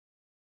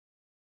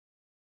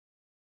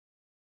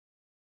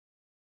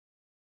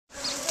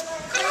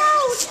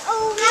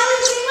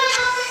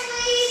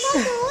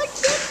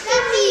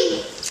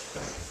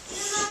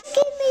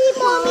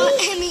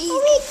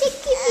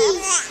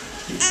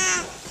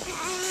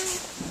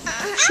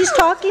She's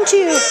talking to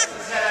you.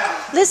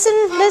 Listen,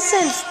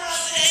 listen.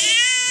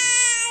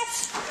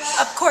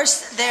 Of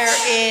course, there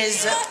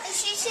is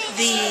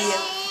the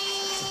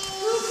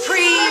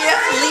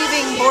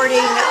pre-leaving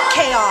boarding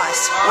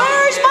chaos.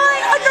 Where's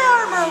my Under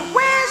Armour?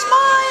 Where's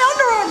my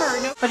Under Armour?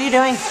 No. What are you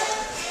doing?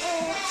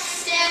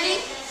 Standing,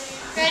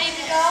 ready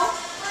to go.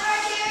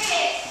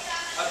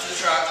 Up to the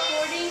truck.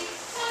 Boarding.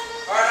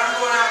 Alright, I'm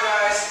going out,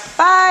 guys.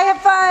 Bye,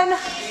 have fun.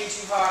 Being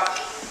too hot.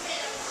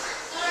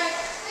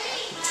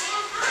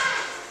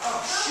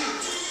 Oh,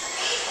 shoot.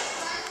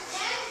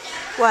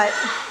 What?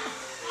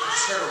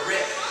 Just heard a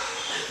rip.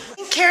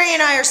 Carrie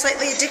and I are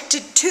slightly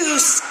addicted to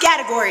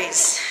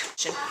Scattegories.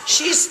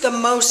 She's the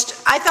most,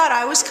 I thought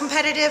I was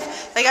competitive.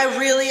 Like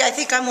I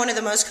think I'm one of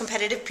the most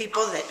competitive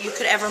people that you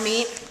could ever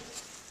meet.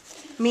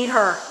 Meet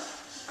her.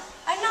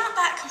 I'm not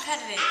that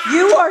competitive.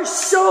 You are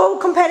so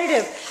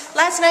competitive.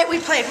 Last night we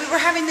played. We were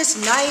having this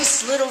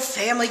nice little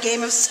family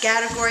game of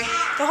Scattegory.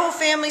 The whole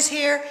family's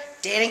here.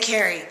 Dan and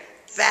Carrie.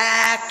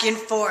 Back and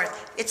forth.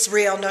 It's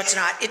real, no it's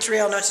not. It's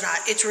real, no it's not.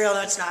 It's real,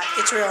 no it's not.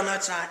 It's real, no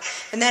it's not.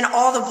 And then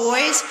all the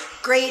boys,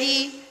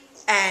 Grady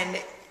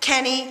and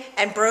Kenny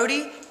and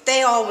Brody,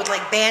 they all would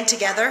like band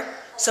together.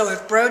 So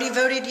if Brody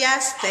voted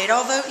yes, they'd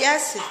all vote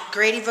yes. If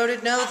Grady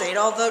voted no, they'd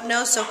all vote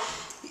no. So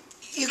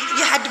you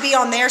had to be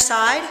on their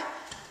side.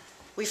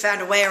 We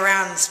found a way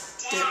around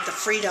the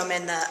freedom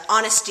and the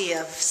honesty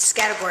of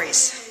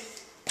Scattegories.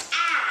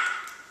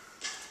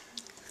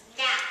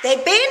 They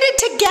banded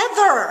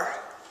together.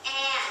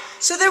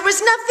 So there was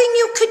nothing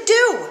you could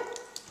do.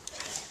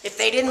 If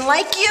they didn't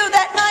like you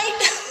that night,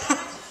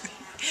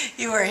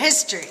 you were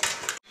history.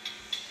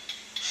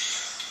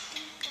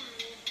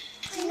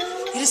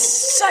 It is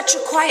such a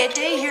quiet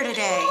day here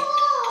today.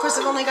 Of course,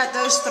 I've only got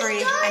those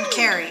three and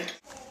Carrie.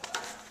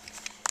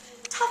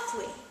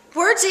 Toughly.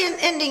 Words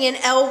ending in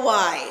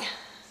ly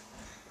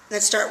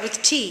that start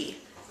with T.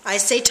 I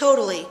say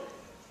totally.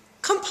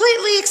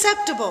 Completely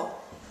acceptable.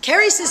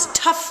 Carrie says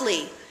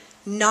toughly.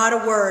 Not a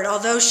word,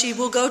 although she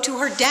will go to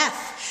her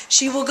death.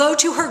 She will go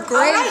to her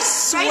grave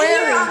swearing right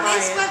here on by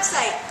this it.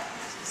 website.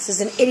 This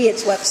is an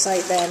idiot's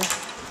website then.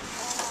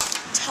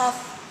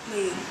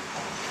 Toughly.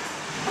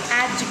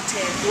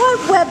 Adjective. What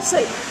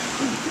website?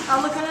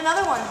 I'll look at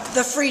another one.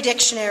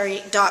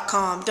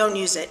 Thefreedictionary.com. Don't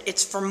use it.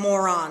 It's for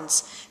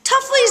morons.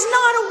 Toughly is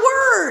not a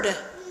word.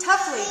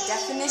 Toughly,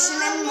 definition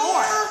and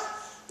more.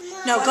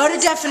 No, What go to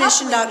does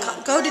definition.com.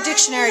 toughly Go to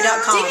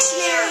dictionary.com.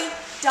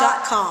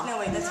 Dictionary.com. No,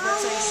 wait, that's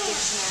website's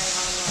dictionary.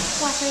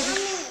 What, baby?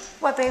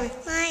 What, baby?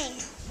 Mine.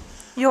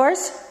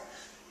 Yours?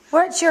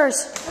 What's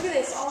yours? Look at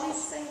this. All these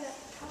say that.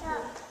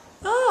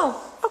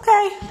 Oh,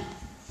 okay.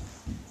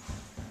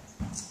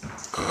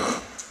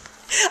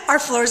 Our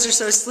floors are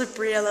so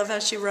slippery. I love how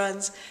she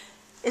runs.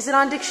 Is it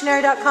on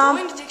dictionary.com?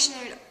 Going to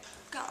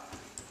dictionary.com.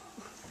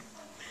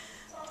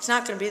 It's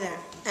not going to be there.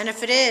 And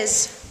if it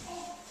is,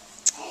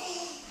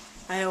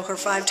 I owe her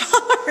 $5.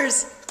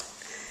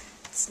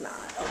 It's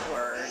not a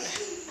word.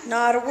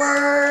 Not a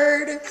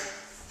word.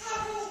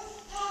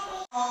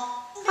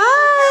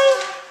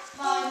 Hi.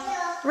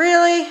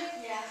 Really?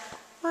 Yeah.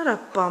 What a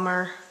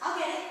bummer. I'll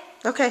get it.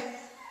 Okay. I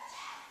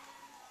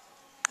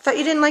thought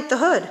you didn't like the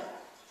hood. It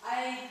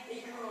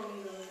grew on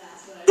me really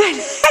fast.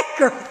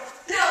 But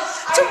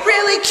It's a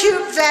really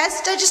cute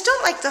vest. I just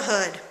don't like the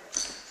hood.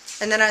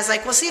 And then I was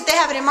like, well, see if they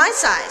have it in my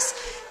size.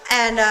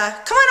 And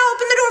come on, I'll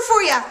open the door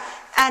for you.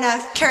 And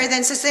Carrie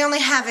then says they only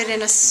have it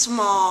in a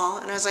small.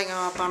 And I was like,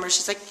 oh, bummer.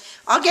 She's like,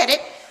 I'll get it.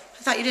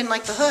 I thought you didn't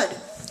like the hood.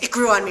 It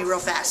grew on me real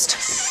fast.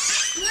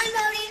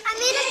 I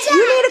made a tag.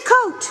 You need a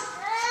coat.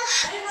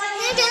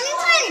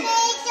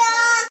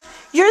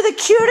 You're the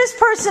cutest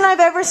person I've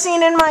ever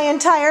seen in my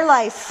entire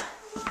life.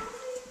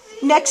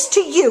 Next to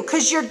you,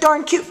 because you're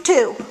darn cute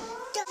too.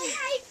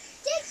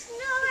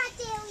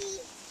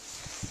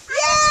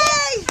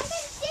 Yay!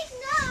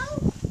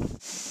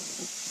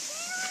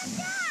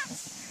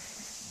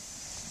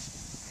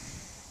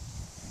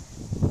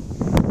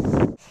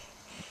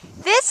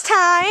 this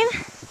time,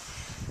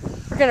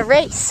 we're gonna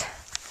race.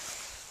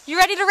 You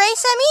ready to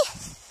race, Emmy?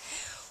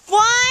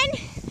 1,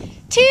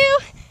 2,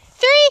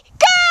 3,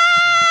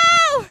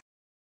 go!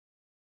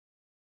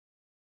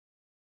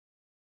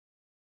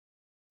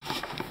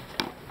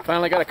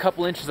 Finally got a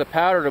couple inches of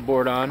powder to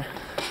board on.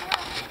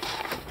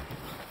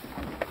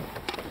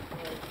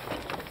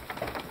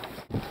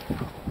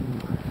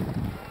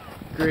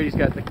 Grady's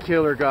got the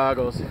killer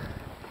goggles.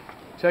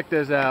 Check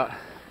those out.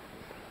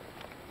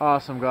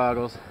 Awesome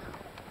goggles.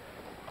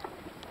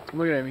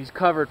 Look at him, he's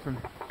covered from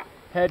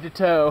head to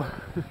toe.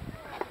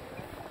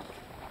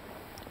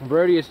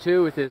 Brody is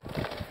too with his.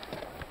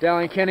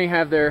 Dally and Kenny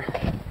have their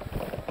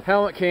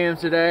helmet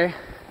cams today.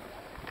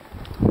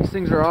 These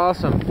things are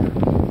awesome.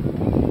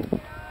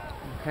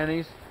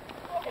 Pennies.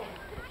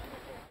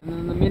 And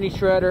then the mini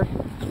shredder.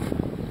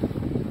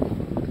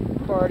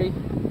 Party.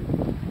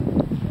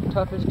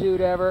 Toughest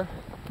dude ever.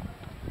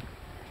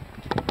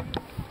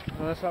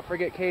 And let's not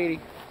forget Katie.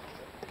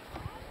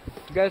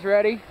 You guys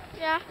ready?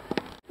 Yeah.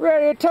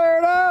 Ready to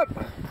turn up!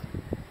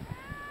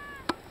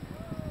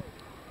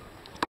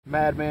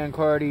 Madman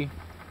Cardi.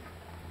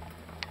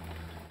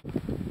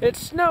 It's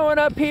snowing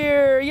up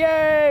here,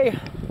 yay!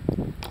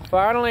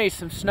 Finally,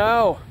 some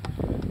snow.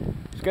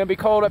 It's gonna be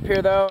cold up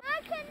here though.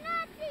 I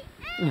cannot see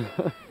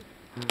anything.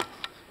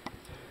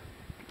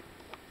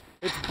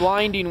 It's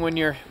blinding when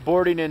you're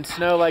boarding in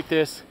snow like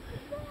this.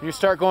 When you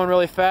start going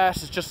really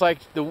fast, it's just like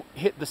the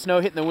snow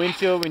hitting the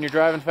windshield when you're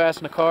driving fast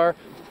in a car.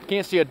 You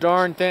can't see a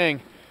darn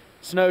thing.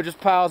 Snow just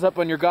piles up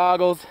on your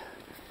goggles.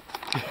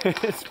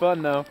 It's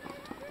fun though.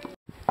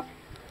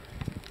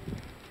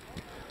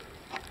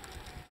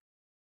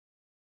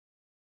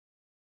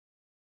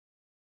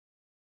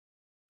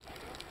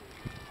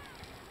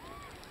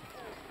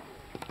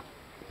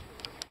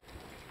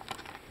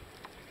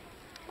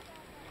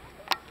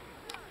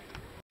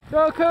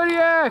 Go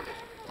Kodiak!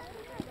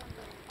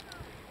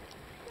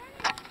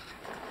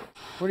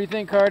 What do you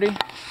think, Cardi?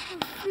 I'm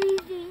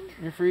freezing.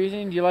 You're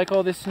freezing? Do you like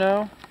all this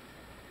snow?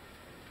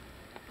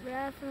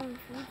 Yeah, I'm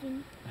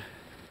freezing.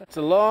 It's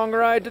a long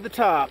ride to the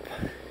top.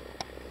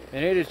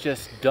 And it is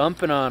just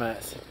dumping on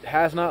us. It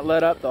has not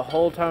let up the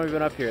whole time we've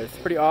been up here. It's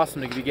pretty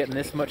awesome to be getting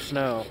this much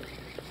snow.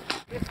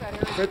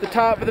 We're at the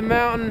top of the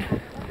mountain.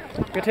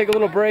 We're gonna take a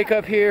little break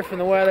up here from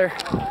the weather.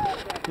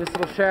 This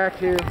little shack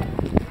here.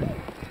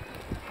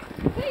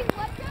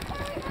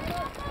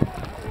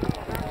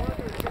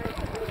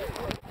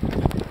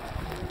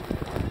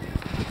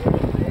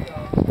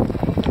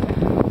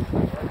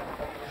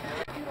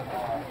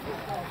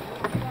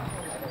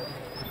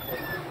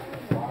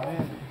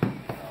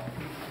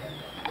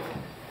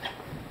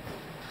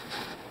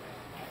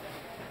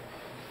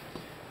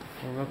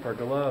 Warm up our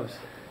gloves.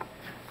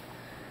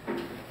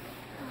 Doesn't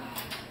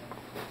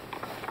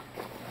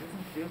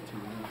feel too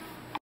rough.